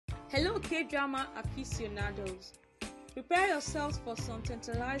Hello K-drama aficionados. Prepare yourselves for some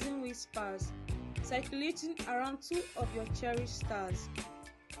tantalizing whispers circulating around two of your cherished stars,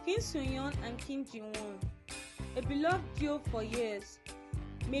 Soo Hyun and Kim Ji-won. A beloved duo for years,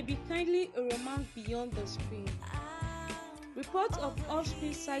 may be kindly a romance beyond the screen. Reports of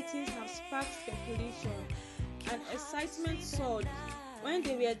off-screen sightings have sparked speculation, and excitement soared when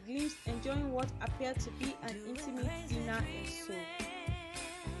they were glimpsed enjoying what appeared to be an intimate dinner in Seoul.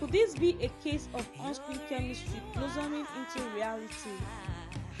 Could this be a case of on-screen chemistry blossoming into reality?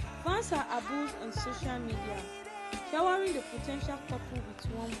 Fans are abuzed on social media, showering the potential couple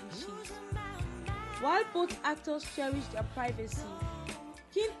with warm wishes. While both actors cherish their privacy,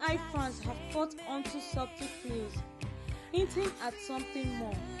 keen-eyed fans have caught onto subtle clues, hinting at something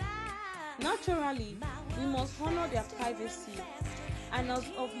more. Naturally, we must honor their privacy, and as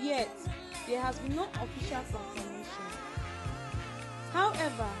of yet, there has been no official confirmation.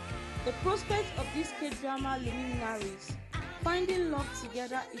 However, the prospect of these K-drama luminaries finding love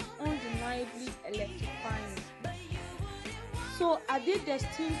together is undeniably electrifying. So, are they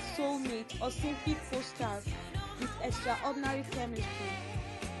destined soulmates or simply co-stars with extraordinary chemistry?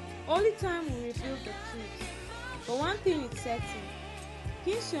 Only time will reveal the truth. But one thing is certain,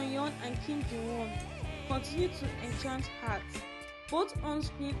 Soo Hyun and Kim Ji-won continue to enchant hearts, both on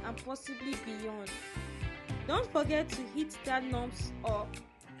screen and possibly beyond. Don't forget to hit that thumbs up,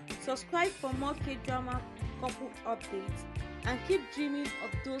 subscribe for more K-drama couple updates, and keep dreaming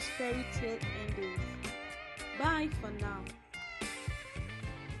of those fairy tale endings. Bye for now.